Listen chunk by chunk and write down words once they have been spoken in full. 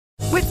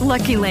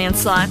Lucky Land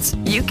Slots,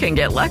 you can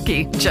get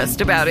lucky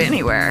just about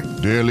anywhere.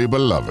 Dearly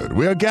beloved,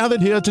 we are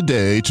gathered here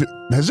today to...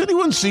 Has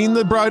anyone seen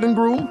the bride and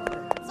groom?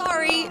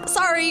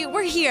 Sorry,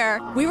 we're here.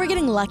 We were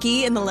getting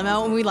lucky in the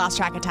limo and we lost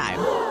track of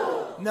time.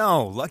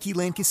 No, Lucky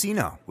Land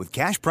Casino, with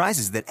cash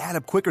prizes that add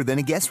up quicker than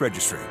a guest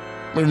registry.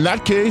 In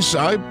that case,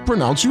 I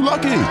pronounce you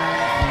lucky.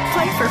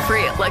 Play for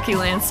free at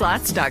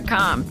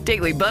LuckyLandSlots.com.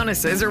 Daily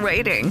bonuses are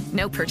waiting.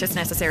 No purchase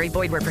necessary.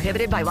 Void where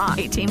prohibited by law.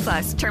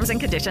 18+. Terms and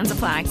conditions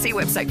apply. See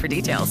website for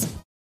details.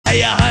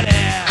 Hey, honey,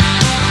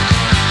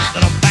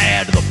 little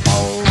bad to the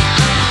bone,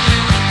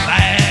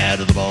 bad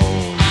to the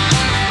bone,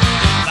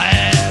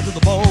 bad to the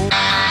bone.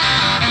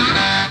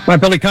 By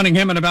Billy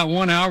Cunningham, in about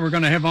 1 hour, we're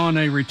going to have on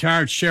a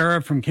retired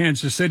sheriff from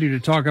Kansas City to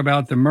talk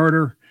about the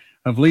murder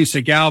of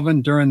Lisa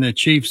Galvin during the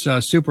Chiefs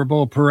Super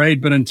Bowl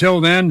parade. But until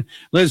then,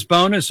 Liz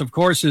Bonis, of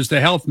course, is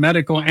the health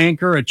medical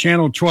anchor at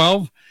Channel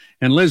 12.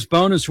 And Liz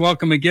Bonis,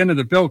 welcome again to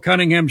the Bill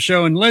Cunningham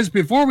Show. And Liz,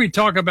 before we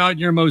talk about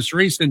your most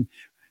recent,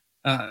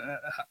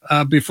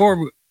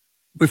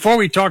 before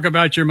we talk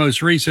about your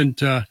most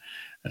recent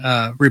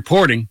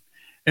reporting,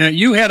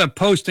 you had a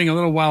posting a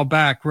little while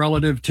back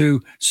relative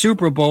to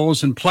Super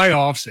Bowls and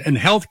playoffs and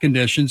health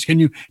conditions. Can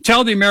you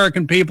tell the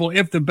American people,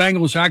 if the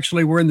Bengals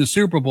actually were in the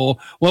Super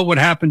Bowl, what would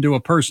happen to a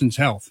person's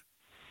health?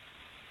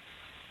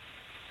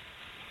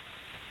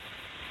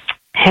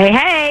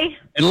 Hey.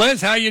 And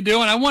Liz, how you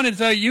doing? I wanted to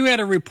tell you had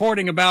a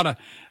reporting about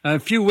a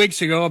few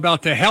weeks ago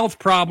about the health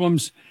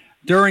problems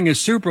during a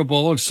Super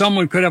Bowl if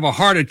someone could have a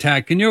heart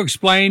attack. Can you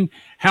explain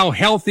how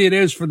healthy it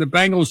is for the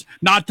Bengals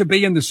not to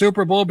be in the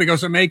Super Bowl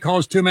because it may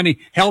cause too many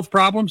health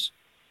problems?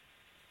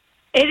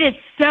 It is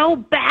so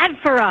bad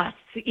for us.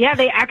 Yeah,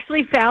 they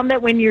actually found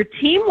that when your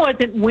team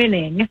wasn't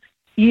winning,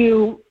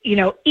 you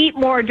eat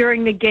more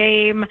during the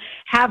game,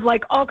 have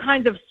like all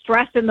kinds of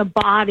stress in the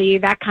body,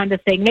 that kind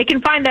of thing. They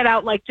can find that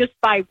out like just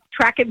by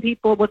tracking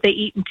people, what they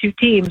eat in two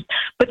teams.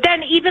 But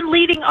then even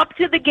leading up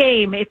to the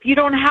game, if you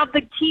don't have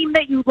the team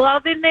that you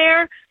love in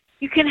there,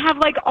 you can have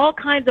like all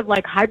kinds of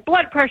like high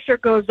blood pressure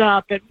goes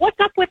up. And what's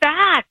up with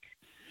that?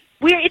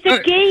 It's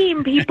a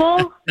game,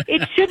 people.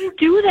 It shouldn't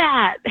do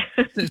that.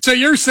 So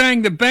you're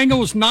saying the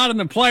Bengals not in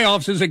the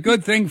playoffs is a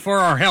good thing for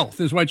our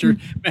health? Is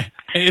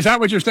that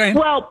what you're saying?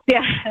 Well,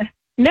 yeah.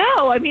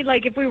 No, I mean,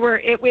 like if we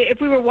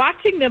were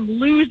watching them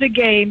lose a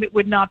game, it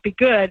would not be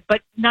good.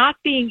 But not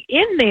being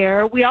in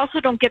there, we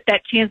also don't get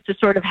that chance to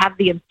sort of have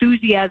the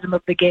enthusiasm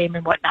of the game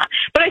and whatnot.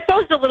 But I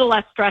suppose it's a little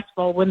less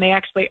stressful when they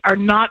actually are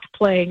not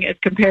playing as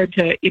compared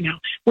to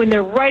when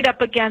they're right up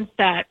against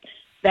that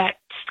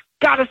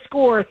gotta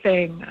score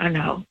thing. I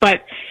know,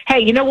 but hey,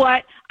 you know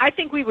what? I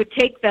think we would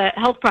take the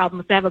health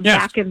problems to have them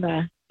back in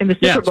the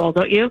Super Bowl,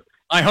 don't you?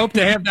 I hope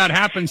to have that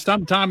happen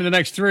sometime in the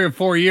next 3 or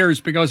 4 years,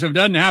 because if it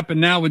doesn't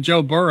happen now with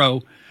Joe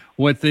Burrow,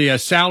 with the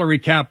salary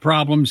cap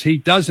problems he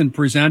doesn't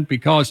present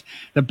because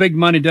the big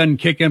money doesn't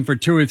kick in for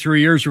 2 or 3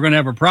 years, we're going to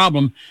have a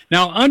problem.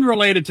 Now,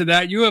 unrelated to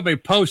that, you have a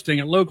posting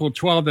at Local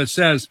 12 that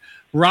says,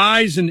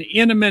 rise in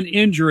intimate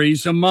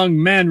injuries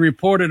among men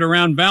reported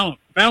around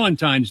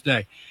Valentines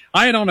Day.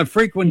 I had on a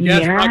frequent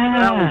guest,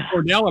 Alan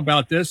Cordell,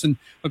 about this, and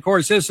of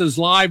course, this is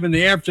live in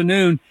the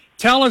afternoon.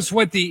 Tell us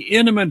what the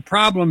intimate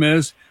problem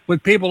is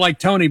with people like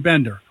Tony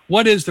Bender.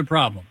 What is the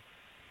problem?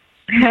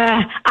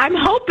 I'm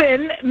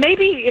hoping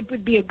maybe it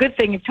would be a good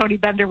thing if Tony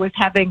Bender was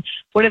having,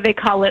 what do they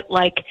call it,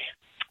 like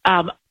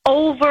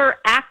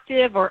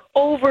overactive or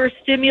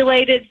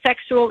overstimulated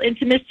sexual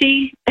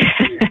intimacy.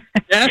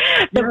 Yes.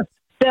 Some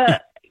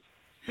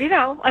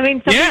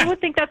people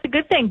would think that's a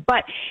good thing,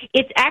 but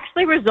it's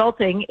actually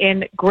resulting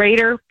in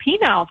greater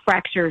penile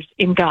fractures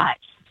in guys.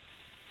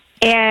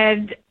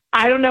 And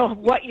I don't know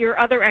what your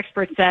other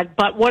experts said,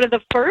 but one of the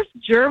first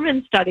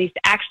German studies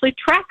to actually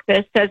track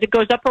this says it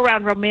goes up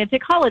around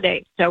romantic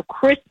holidays. So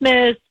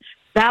Christmas,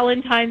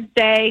 Valentine's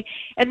Day.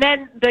 And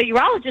then the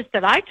urologist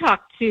that I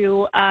talked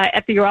to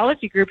at the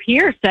urology group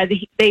here said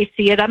they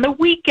see it on the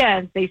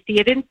weekends. They see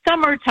it in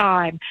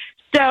summertime.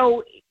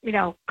 So,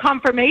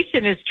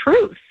 confirmation is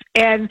truth.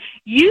 And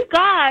you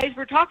guys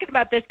were talking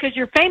about this because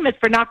you're famous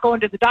for not going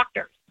to the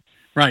doctor.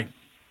 Right.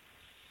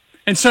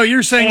 And so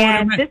you're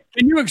saying,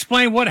 can you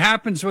explain what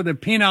happens with a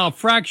penile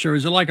fracture?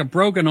 Is it like a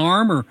broken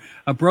arm or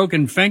a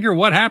broken finger?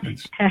 What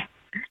happens?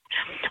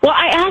 Well,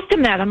 I asked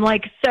him that. I'm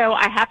like, so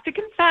I have to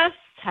confess,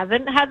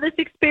 haven't had this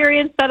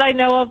experience that I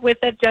know of with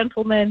a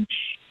gentleman.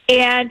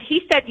 And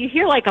he said, you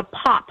hear like a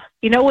pop.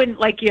 When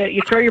like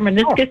you throw your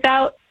meniscus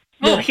out,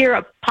 you'll hear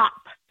a pop.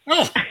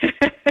 Oh.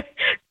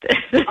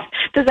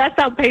 Does that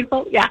sound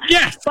painful? Yeah.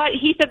 Yes. But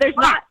he said there's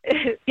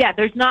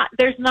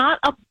not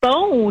a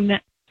bone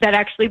that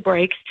actually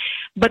breaks,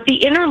 but the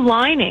inner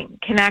lining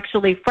can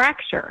actually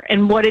fracture.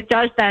 And what it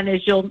does then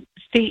is you'll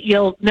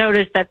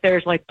notice that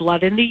there's like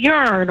blood in the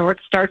urine, or it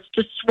starts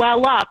to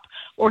swell up.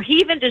 Or he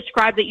even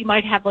described that you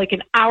might have like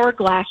an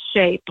hourglass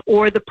shape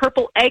or the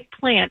purple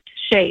eggplant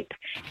shape.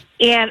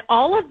 And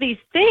all of these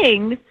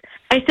things,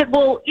 I said,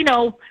 well,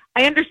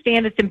 I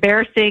understand it's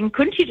embarrassing.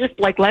 Couldn't you just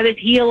like let it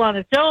heal on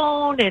its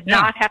own and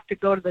not have to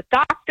go to the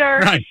doctor?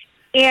 Right.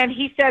 And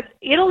he said,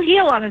 it'll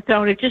heal on its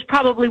own. It just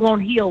probably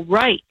won't heal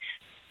right.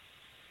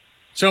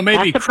 So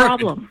maybe that's the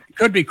problem.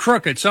 Could be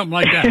crooked, something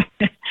like that.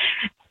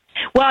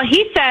 Well,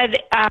 he said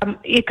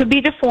it could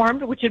be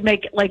deformed, which would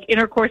make like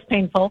intercourse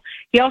painful.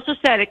 He also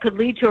said it could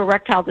lead to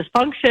erectile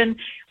dysfunction,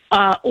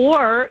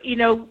 or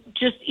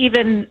just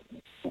even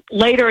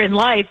later in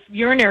life,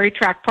 urinary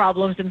tract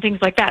problems and things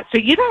like that. So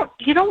you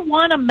don't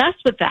want to mess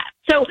with that.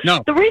 So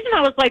The reason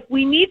I was like,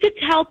 we need to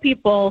tell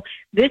people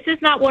this is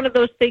not one of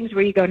those things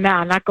where you go, nah,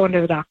 I'm not going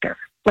to the doctor.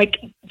 Like,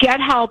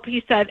 get help,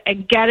 he said,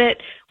 and get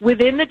it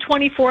within the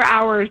 24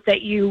 hours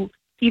that you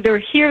either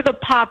hear the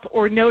pop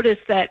or notice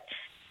that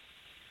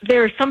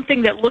there's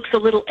something that looks a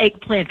little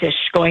eggplantish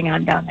going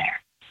on down there.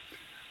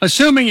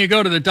 Assuming you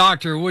go to the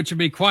doctor, which would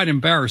be quite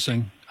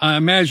embarrassing. I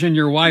imagine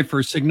your wife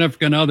or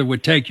significant other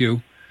would take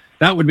you.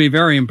 That would be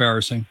very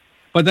embarrassing.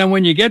 But then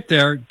when you get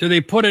there, do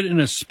they put it in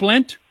a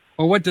splint,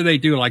 or what do they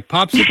do? Like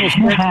popsicle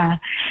splint?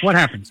 What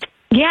happens?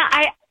 Yeah,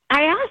 I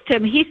asked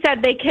him. He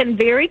said they can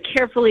very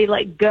carefully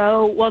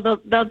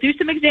they'll do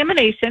some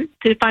examination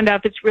to find out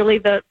if it's really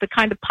the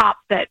kind of pop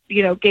that,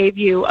 gave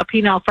you a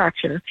penial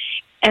fracture.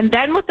 And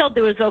then what they'll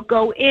do is they'll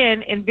go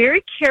in and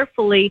very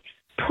carefully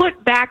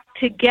put back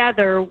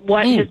together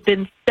what has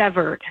been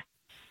severed.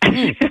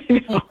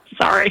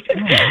 Sorry.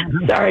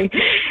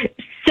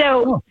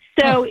 So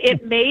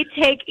it may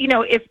take,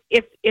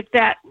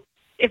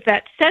 if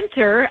that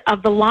center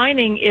of the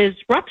lining is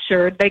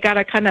ruptured, they got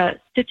to kind of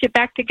stitch it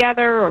back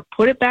together or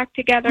put it back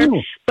together.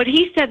 But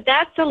he said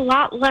that's a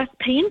lot less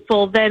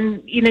painful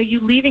than,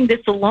 you leaving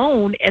this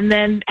alone and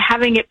then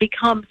having it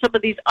become some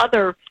of these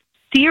other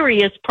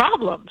serious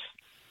problems.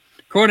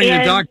 According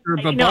to Dr.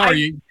 Babar,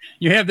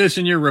 you have this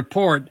in your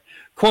report.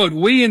 Quote,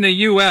 we in the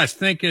U.S.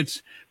 think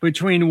it's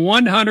between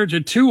 100 to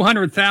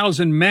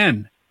 200,000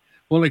 men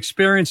will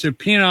experience a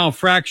penile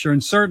fracture,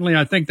 and certainly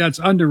I think that's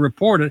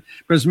underreported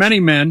because many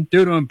men,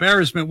 due to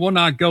embarrassment, will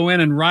not go in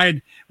and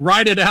ride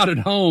it out at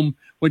home,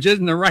 which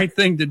isn't the right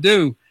thing to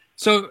do.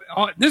 So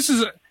this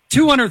is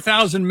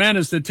 200,000 men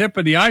is the tip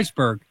of the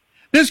iceberg.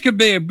 This could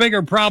be a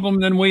bigger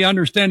problem than we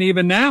understand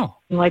even now.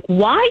 Like,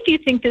 why do you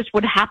think this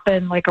would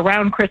happen, like,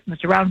 around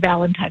Christmas, around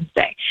Valentine's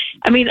Day?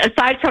 I mean,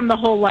 aside from the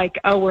whole, like,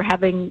 we're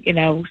having,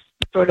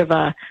 sort of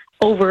a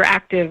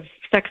overactive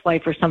sex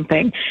life or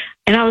something.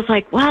 And I was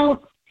like,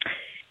 well,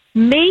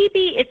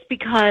 maybe it's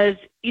because,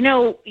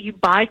 you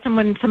buy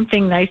someone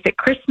something nice at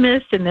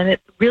Christmas and then it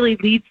really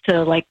leads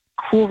to, like,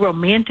 cool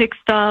romantic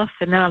stuff.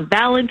 And then on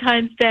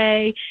Valentine's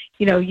Day,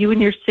 you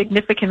and your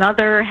significant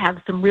other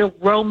have some real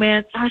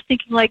romance. I was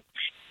thinking, like,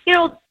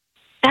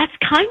 that's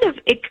kind of,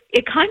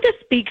 it kind of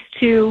speaks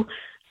to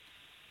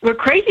we're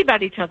crazy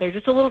about each other,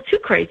 just a little too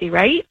crazy,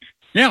 right?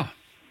 Yeah.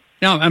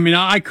 No, I mean,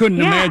 I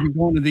couldn't imagine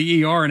going to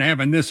the ER and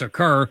having this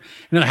occur. And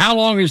then how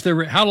long is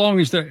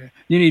you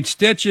need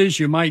stitches?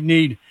 You might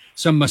need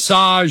some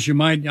massage.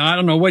 I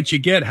don't know what you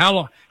get.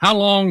 How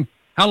long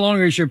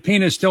is your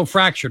penis still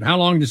fractured? How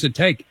long does it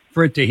take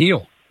for it to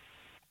heal?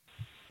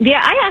 Yeah,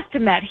 I asked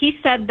him that. He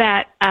said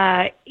that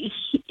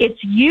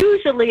it's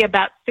usually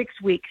about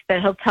 6 weeks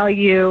that he'll tell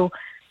you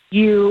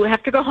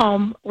have to go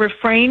home,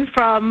 refrain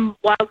from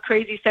wild,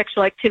 crazy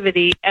sexual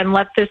activity, and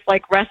let this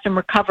rest and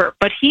recover.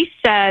 But he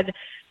said,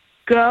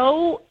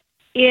 go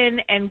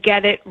in and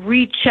get it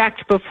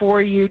rechecked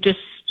before you just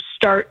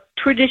start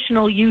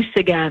traditional use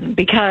again,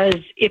 because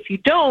if you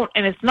don't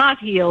and it's not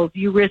healed,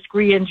 you risk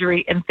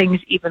re-injury and things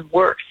even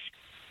worse.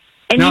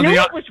 And now,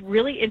 what was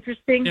really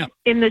interesting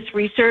in this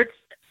research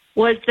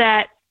was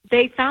that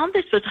they found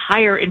this was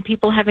higher in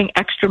people having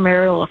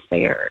extramarital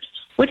affairs.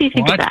 What do you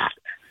think of that?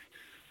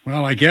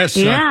 Well, I guess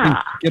you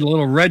get a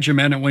little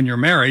regimented when you're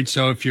married.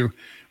 So if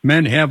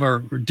men have a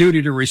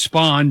duty to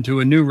respond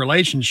to a new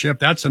relationship,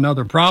 that's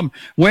another problem.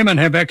 Women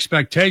have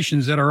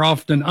expectations that are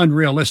often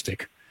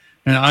unrealistic.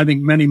 And I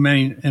think many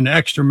in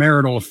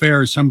extramarital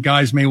affairs, some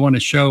guys may want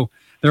to show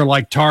they're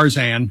like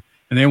Tarzan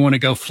and they want to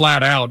go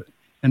flat out,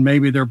 and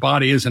maybe their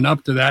body isn't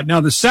up to that.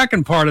 Now, the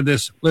second part of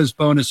this, Liz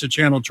Bonis at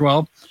Channel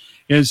 12,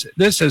 is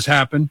this has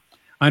happened.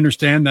 I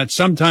understand that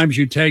sometimes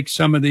you take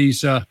some of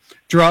these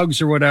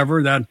drugs or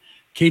whatever that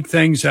keep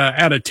things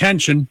at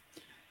attention,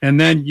 and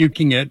then you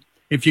can get,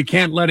 if you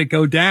can't let it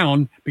go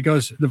down,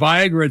 because the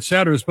Viagra, et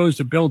cetera, is supposed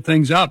to build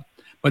things up.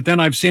 But then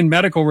I've seen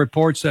medical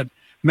reports that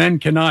men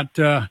cannot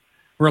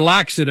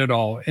relax it at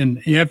all.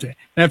 And you have to,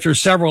 after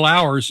several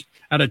hours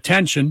at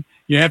attention,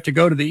 you have to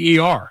go to the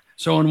ER.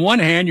 So on one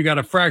hand, you got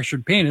a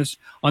fractured penis.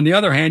 On the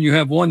other hand, you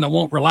have one that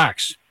won't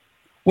relax.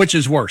 Which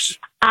is worse?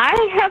 I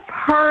have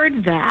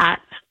heard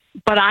that,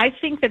 but I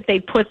think that they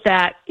put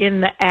that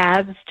in the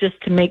ads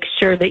just to make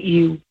sure that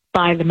you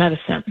buy the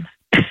medicine.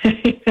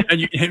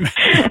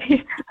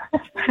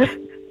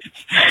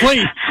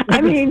 Please.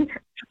 I mean,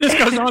 this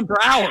goes on for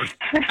hours.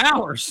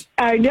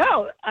 I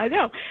know.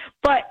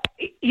 But,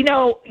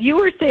 you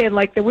were saying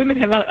the women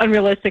have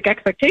unrealistic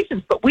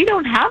expectations, but we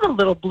don't have a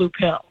little blue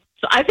pill.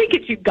 So I think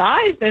it's you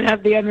guys that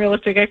have the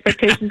unrealistic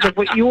expectations of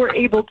what you were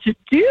able to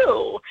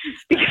do,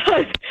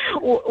 because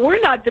we're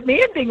not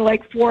demanding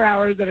 4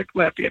 hours at a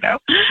clip, No,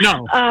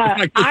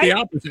 it's the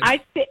opposite. I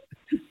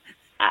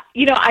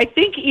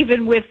think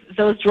even with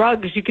those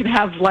drugs, you can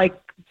have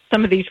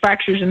some of these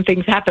fractures and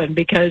things happen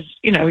because,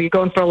 you're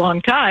going for a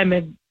long time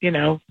and,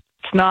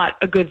 it's not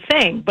a good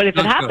thing. But if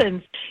it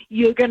happens,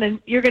 you're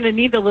gonna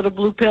need the little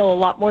blue pill a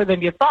lot more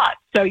than you thought.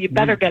 So you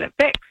better get it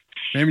fixed.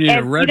 Maybe you need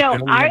a red pill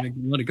to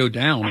let it go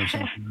down or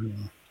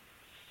something.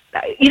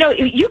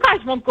 You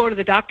guys won't go to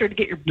the doctor to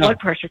get your blood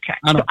pressure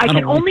checked. I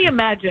can only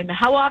imagine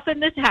how often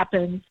this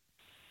happens,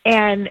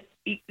 and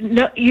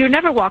you're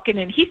never walking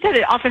in. He said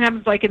it often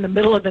happens like in the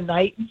middle of the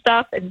night and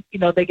stuff, and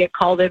they get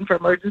called in for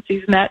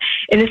emergencies and that.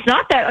 And it's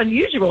not that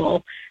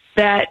unusual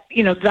that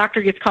the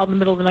doctor gets called in the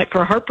middle of the night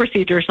for a heart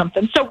procedure or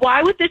something. So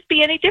why would this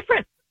be any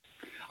different?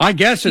 I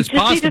guess it's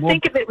possible. You just need to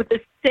think of it with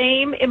the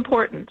same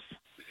importance.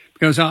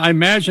 Because I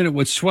imagine it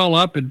would swell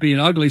up. It'd be an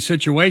ugly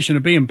situation.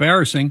 It'd be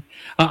embarrassing.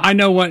 I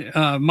know what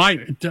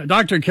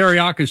Dr.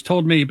 Kariakis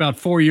told me about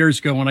 4 years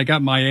ago when I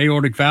got my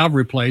aortic valve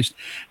replaced,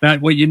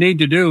 that what you need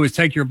to do is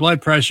take your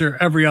blood pressure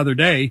every other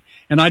day.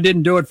 And I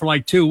didn't do it for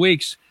like 2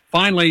 weeks.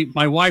 Finally,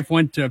 my wife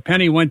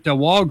Penny went to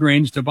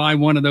Walgreens to buy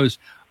one of those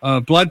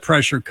blood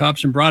pressure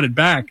cups and brought it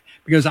back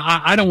because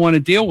I don't want to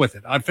deal with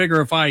it. I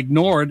figure if I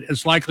ignore it,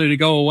 it's likely to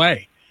go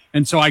away.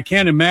 And so I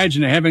can't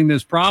imagine having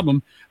this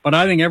problem. But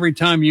I think every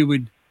time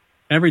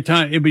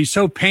it'd be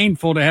so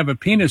painful to have a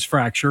penis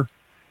fracture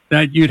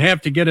that you'd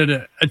have to get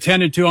it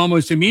attended to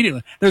almost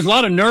immediately. There's a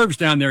lot of nerves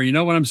down there. You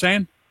know what I'm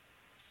saying?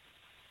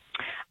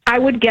 I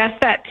would guess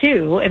that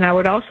too. And I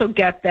would also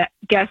guess that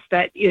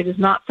it is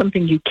not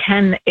something you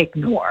can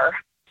ignore.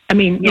 I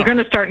mean, You're going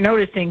to start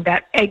noticing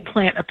that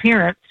eggplant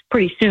appearance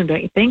pretty soon,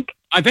 don't you think?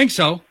 I think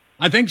so.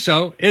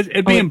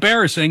 It'd be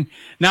embarrassing.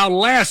 Now,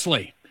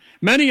 lastly,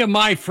 many of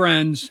my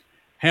friends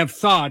have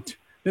thought,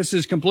 this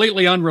is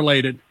completely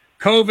unrelated,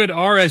 COVID,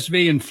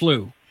 RSV, and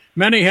flu.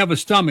 Many have a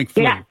stomach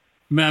flu. Yeah.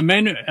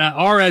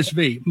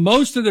 RSV.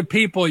 Most of the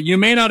people, you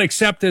may not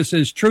accept this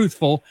as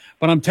truthful,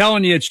 but I'm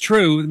telling you it's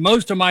true.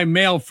 Most of my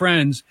male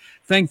friends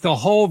think the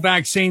whole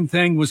vaccine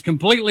thing was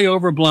completely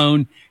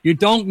overblown. You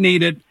don't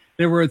need it.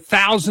 There were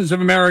thousands of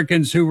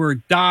Americans who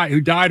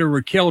died or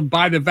were killed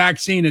by the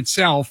vaccine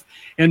itself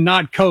and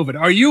not COVID.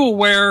 Are you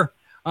aware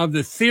of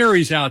the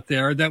theories out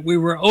there that we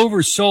were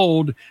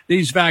oversold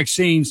these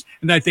vaccines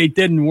and that they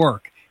didn't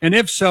work? And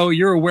if so,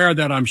 you're aware of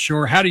that, I'm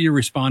sure. How do you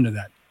respond to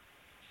that?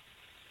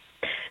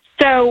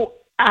 So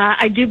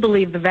I do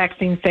believe the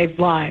vaccine saved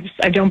lives.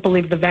 I don't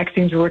believe the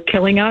vaccines were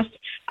killing us.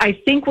 I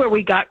think where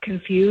we got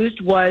confused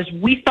was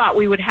we thought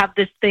we would have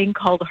this thing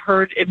called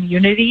herd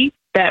immunity,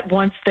 that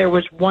once there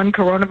was one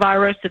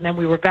coronavirus and then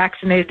we were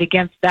vaccinated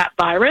against that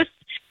virus,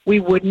 we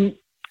wouldn't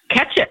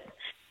catch it.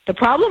 The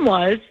problem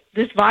was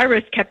this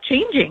virus kept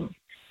changing.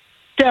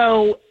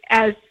 So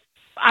as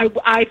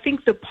I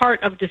think the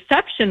part of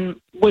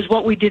deception was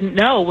what we didn't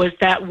know was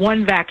that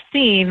one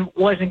vaccine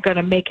wasn't going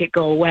to make it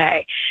go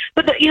away.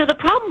 But the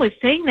problem with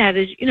saying that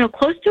is,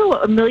 close to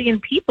 1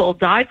 million people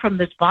died from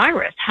this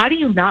virus. How do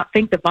you not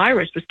think the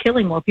virus was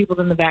killing more people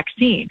than the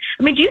vaccine?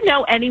 I mean, do you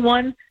know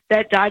anyone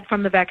that died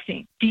from the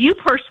vaccine? Do you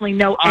personally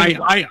know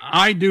anyone?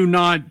 I do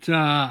not.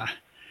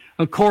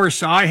 Of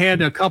course, I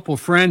had a couple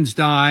friends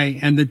die,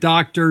 and the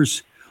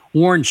doctors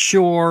weren't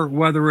sure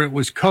whether it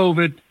was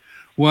COVID,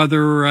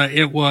 whether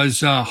it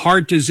was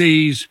heart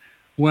disease,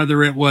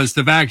 whether it was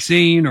the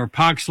vaccine or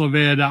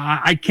Paxlovid.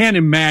 I can't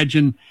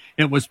imagine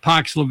it was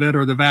Paxlovid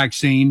or the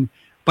vaccine,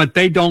 but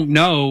they don't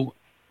know.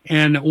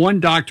 And one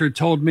doctor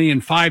told me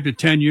in 5 to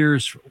 10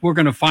 years, we're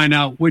going to find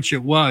out which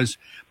it was.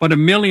 But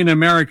 1 million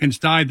Americans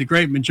died. The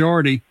great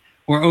majority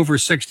were over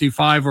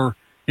 65 or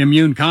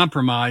immune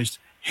compromised.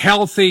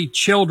 Healthy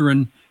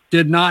children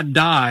did not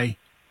die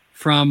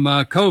from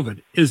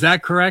COVID. Is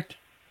that correct?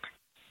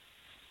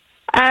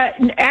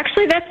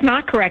 Actually, that's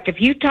not correct.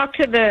 If you talk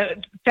to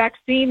the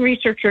vaccine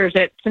researchers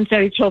at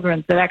Cincinnati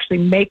Children's that actually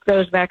make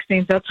those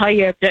vaccines, they'll tell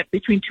you that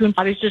between 2 and 5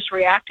 bodies just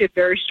reacted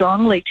very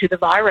strongly to the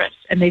virus,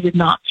 and they did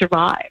not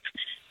survive.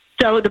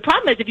 So the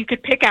problem is if you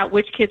could pick out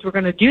which kids were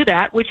going to do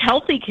that, which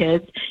healthy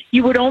kids,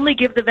 you would only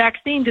give the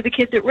vaccine to the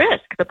kids at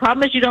risk. The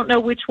problem is you don't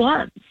know which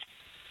ones.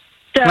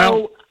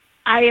 So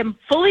I am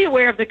fully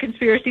aware of the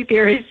conspiracy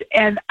theories,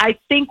 and I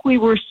think we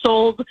were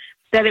sold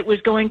that it was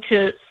going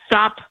to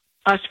stop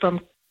us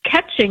from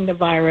catching the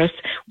virus,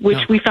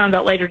 which we found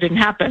out later didn't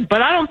happen.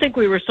 But I don't think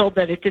we were sold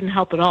that it didn't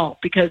help at all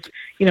because,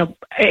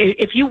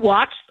 if you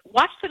watch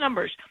the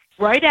numbers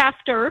right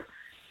after,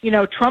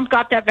 Trump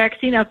got that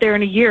vaccine out there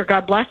in a year,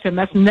 God bless him,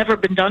 that's never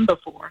been done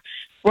before.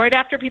 Right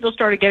after people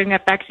started getting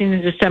that vaccine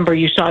in December,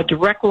 you saw a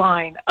direct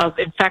line of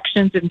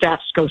infections and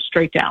deaths go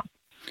straight down.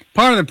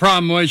 Part of the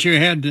problem was you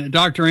had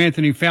Dr.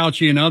 Anthony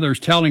Fauci and others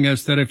telling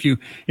us that if you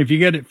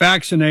get it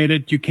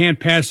vaccinated, you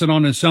can't pass it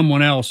on to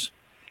someone else.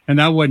 And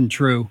that wasn't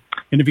true.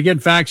 And if you get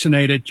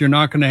vaccinated, you're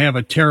not going to have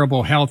a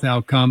terrible health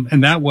outcome.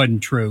 And that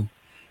wasn't true.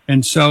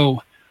 And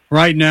so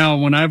right now,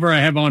 whenever I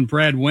have on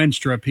Brad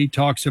Wenstrup, he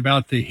talks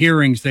about the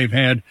hearings they've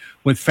had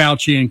with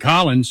Fauci and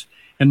Collins.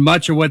 And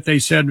much of what they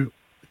said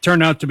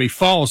turned out to be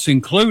false,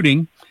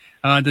 including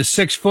the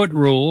 6-foot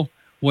rule,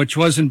 which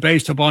wasn't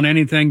based upon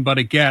anything but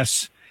a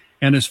guess.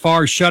 And as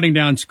far as shutting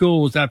down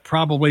schools, that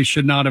probably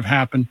should not have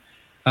happened.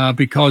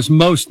 because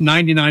most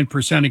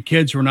 99% of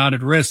kids were not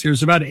at risk.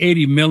 There's about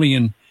 80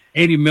 million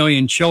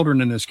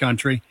children in this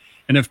country.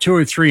 And if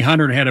 200 or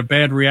 300 had a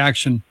bad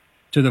reaction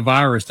to the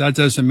virus, that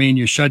doesn't mean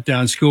you shut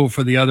down school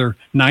for the other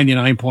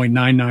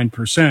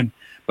 99.99%.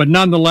 But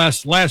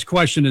nonetheless, last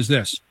question is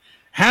this.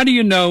 How do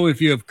you know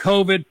if you have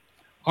COVID,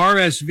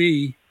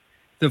 RSV,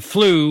 the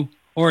flu,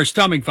 or a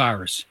stomach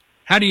virus?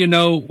 How do you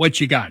know what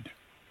you got?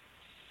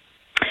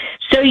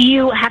 So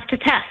you have to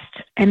test.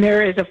 And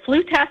there is a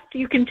flu test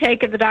you can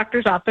take at the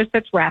doctor's office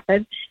that's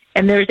rapid.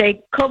 And there's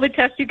a COVID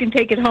test you can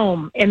take at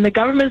home. And the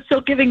government's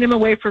still giving them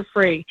away for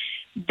free.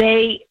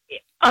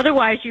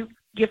 Otherwise, you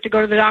have to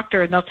go to the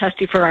doctor and they'll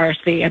test you for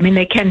RSV. I mean,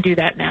 they can do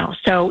that now.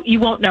 So you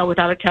won't know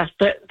without a test.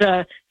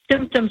 The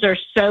symptoms are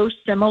so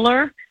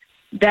similar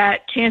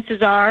that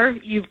chances are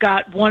you've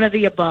got one of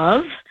the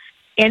above.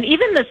 And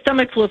even the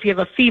stomach flu, if you have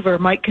a fever,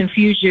 might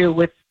confuse you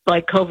with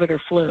like COVID or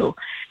flu.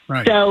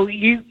 Right. So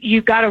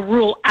you got to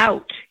rule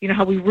out, you know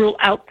how we rule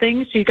out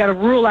things? So you got to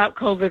rule out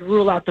COVID,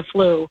 rule out the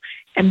flu.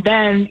 And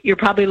then you're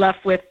probably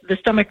left with the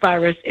stomach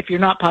virus if you're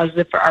not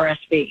positive for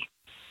RSV.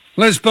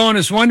 Liz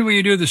Bonis, when will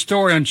you do the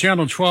story on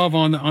Channel 12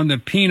 on the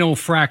penile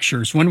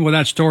fractures? When will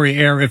that story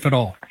air, if at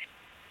all?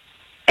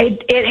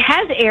 It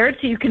has aired,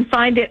 so you can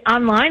find it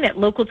online at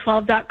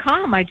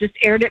local12.com. I just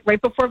aired it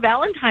right before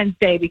Valentine's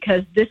Day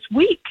because this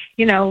week,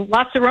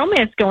 lots of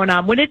romance going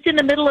on. When it's in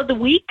the middle of the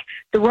week,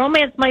 the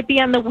romance might be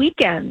on the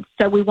weekend.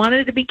 So we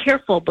wanted to be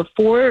careful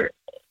before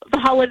the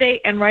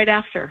holiday and right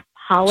after.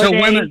 Holiday,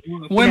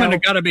 so women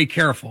have got to be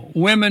careful.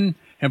 Women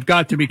have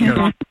got to be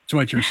careful. That's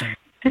what you're saying.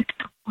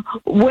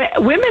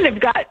 Women have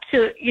got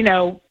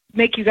to,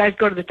 make you guys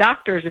go to the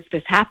doctors if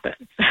this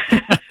happens.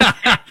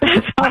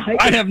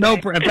 I'd have no.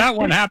 If that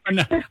one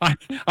happened,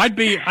 I'd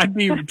be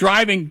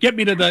driving. Get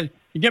me to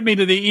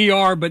the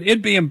ER, but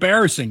it'd be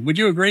embarrassing. Would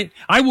you agree?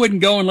 I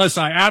wouldn't go unless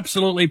I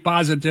absolutely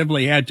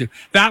positively had to.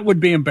 That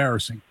would be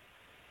embarrassing.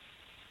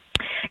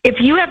 If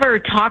you ever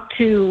talk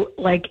to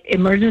like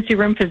emergency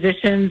room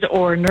physicians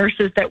or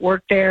nurses that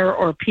work there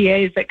or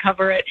PAs that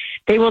cover it,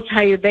 they will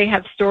tell you they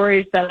have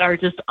stories that are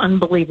just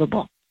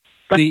unbelievable.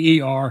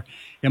 The ER,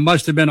 it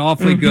must have been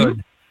awfully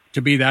good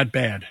to be that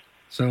bad.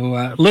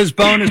 So, Liz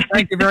Bonis,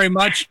 thank you very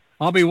much.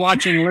 I'll be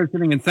watching and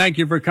listening, and thank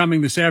you for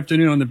coming this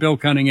afternoon on the Bill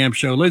Cunningham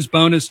Show. Liz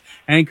Bonis,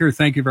 anchor,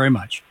 thank you very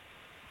much.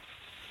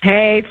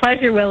 Hey,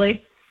 pleasure,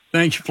 Willie.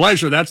 Thanks,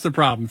 pleasure. That's the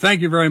problem.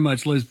 Thank you very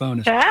much, Liz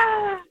Bonis.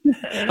 All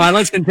right,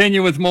 let's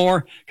continue with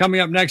more.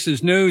 Coming up next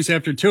is news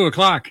after 2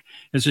 o'clock.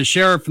 It's a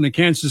sheriff from the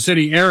Kansas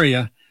City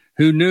area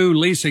who knew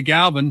Lisa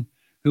Galvin,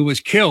 who was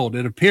killed.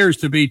 It appears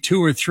to be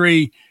 2 or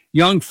 3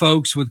 young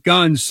folks with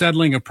guns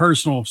settling a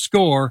personal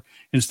score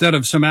instead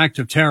of some act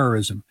of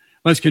terrorism.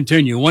 Let's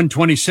continue.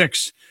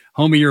 126,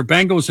 home of your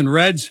Bengals and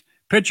Reds.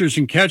 Pitchers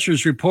and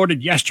catchers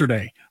reported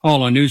yesterday,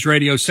 all on News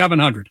Radio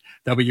 700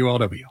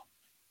 WLW.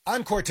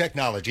 Encore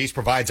Technologies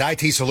provides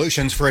IT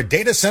solutions for a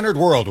data-centered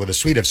world with a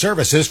suite of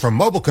services from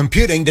mobile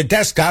computing to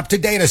desktop to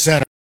data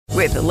center.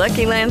 With the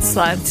Lucky Land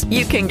Slots,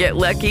 you can get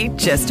lucky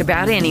just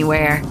about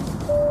anywhere.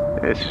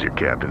 This is your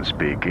captain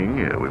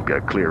speaking. We've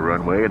got clear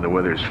runway and the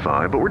weather's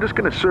fine, but we're just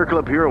going to circle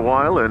up here a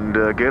while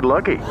and get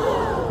lucky.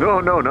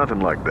 No, nothing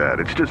like that.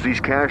 It's just these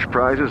cash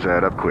prizes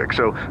add up quick.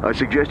 So I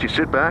suggest you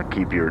sit back,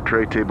 keep your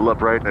tray table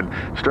upright, and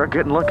start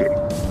getting lucky.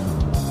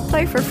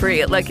 Play for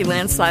free at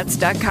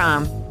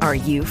LuckyLandSlots.com. Are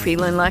you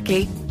feeling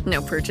lucky?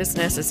 No purchase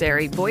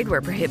necessary. Void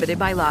where prohibited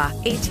by law.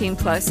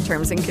 18+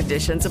 terms and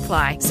conditions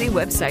apply. See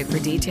website for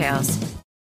details.